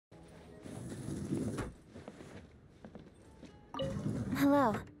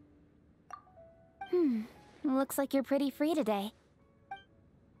Looks like you're pretty free today.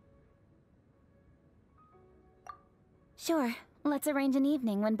 Sure, let's arrange an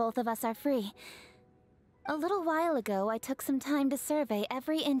evening when both of us are free. A little while ago, I took some time to survey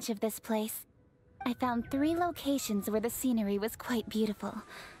every inch of this place. I found 3 locations where the scenery was quite beautiful.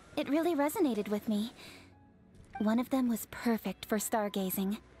 It really resonated with me. One of them was perfect for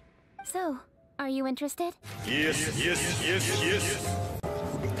stargazing. So, are you interested? Yes, yes, yes, yes.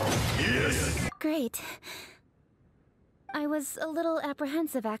 Yes! Great. I was a little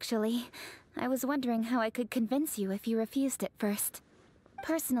apprehensive, actually. I was wondering how I could convince you if you refused at first.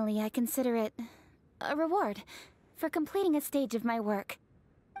 Personally, I consider it a reward for completing a stage of my work.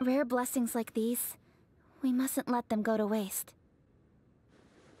 Rare blessings like these, we mustn't let them go to waste.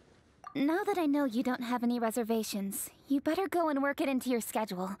 Now that I know you don't have any reservations, you better go and work it into your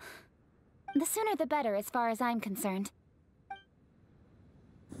schedule. The sooner the better as far as I'm concerned.